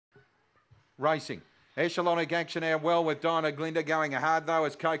racing. Echelonic Action out well with Dinah Glinda going hard though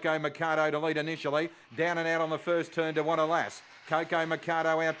as Coco Mikado to lead initially. Down and out on the first turn to One Alas. Coco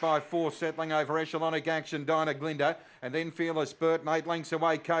Mikado out by 4, settling over Echelonic Action, Dinah Glinda, and then Fearless Spurt, 8 lengths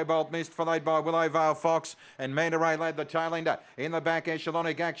away, Cobalt Mist, followed by Willowvale Fox, and Mandaray Lad the tail ender. In the back,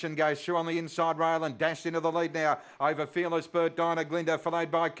 Echelonic Action goes through on the inside rail and dashed into the lead now over Fearless Spurt, Dinah Glinda, followed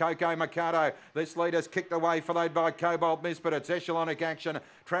by Coco Mikado. This leader's kicked away, followed by Cobalt Mist, but it's Echelonic Action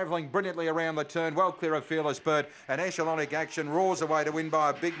travelling brilliantly around the turn, well clear of Fearless Spurt, and Echelonic Action roars away to win by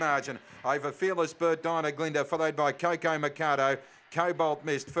a big margin over Fearless Spurt, Dinah Glinda, followed by Coco Mikado, Cobalt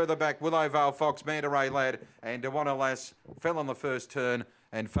Mist, further back Willowvale Fox, Mandaray Lad, and One Alas fell on the first turn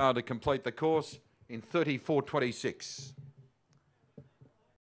and failed to complete the course in 34.26.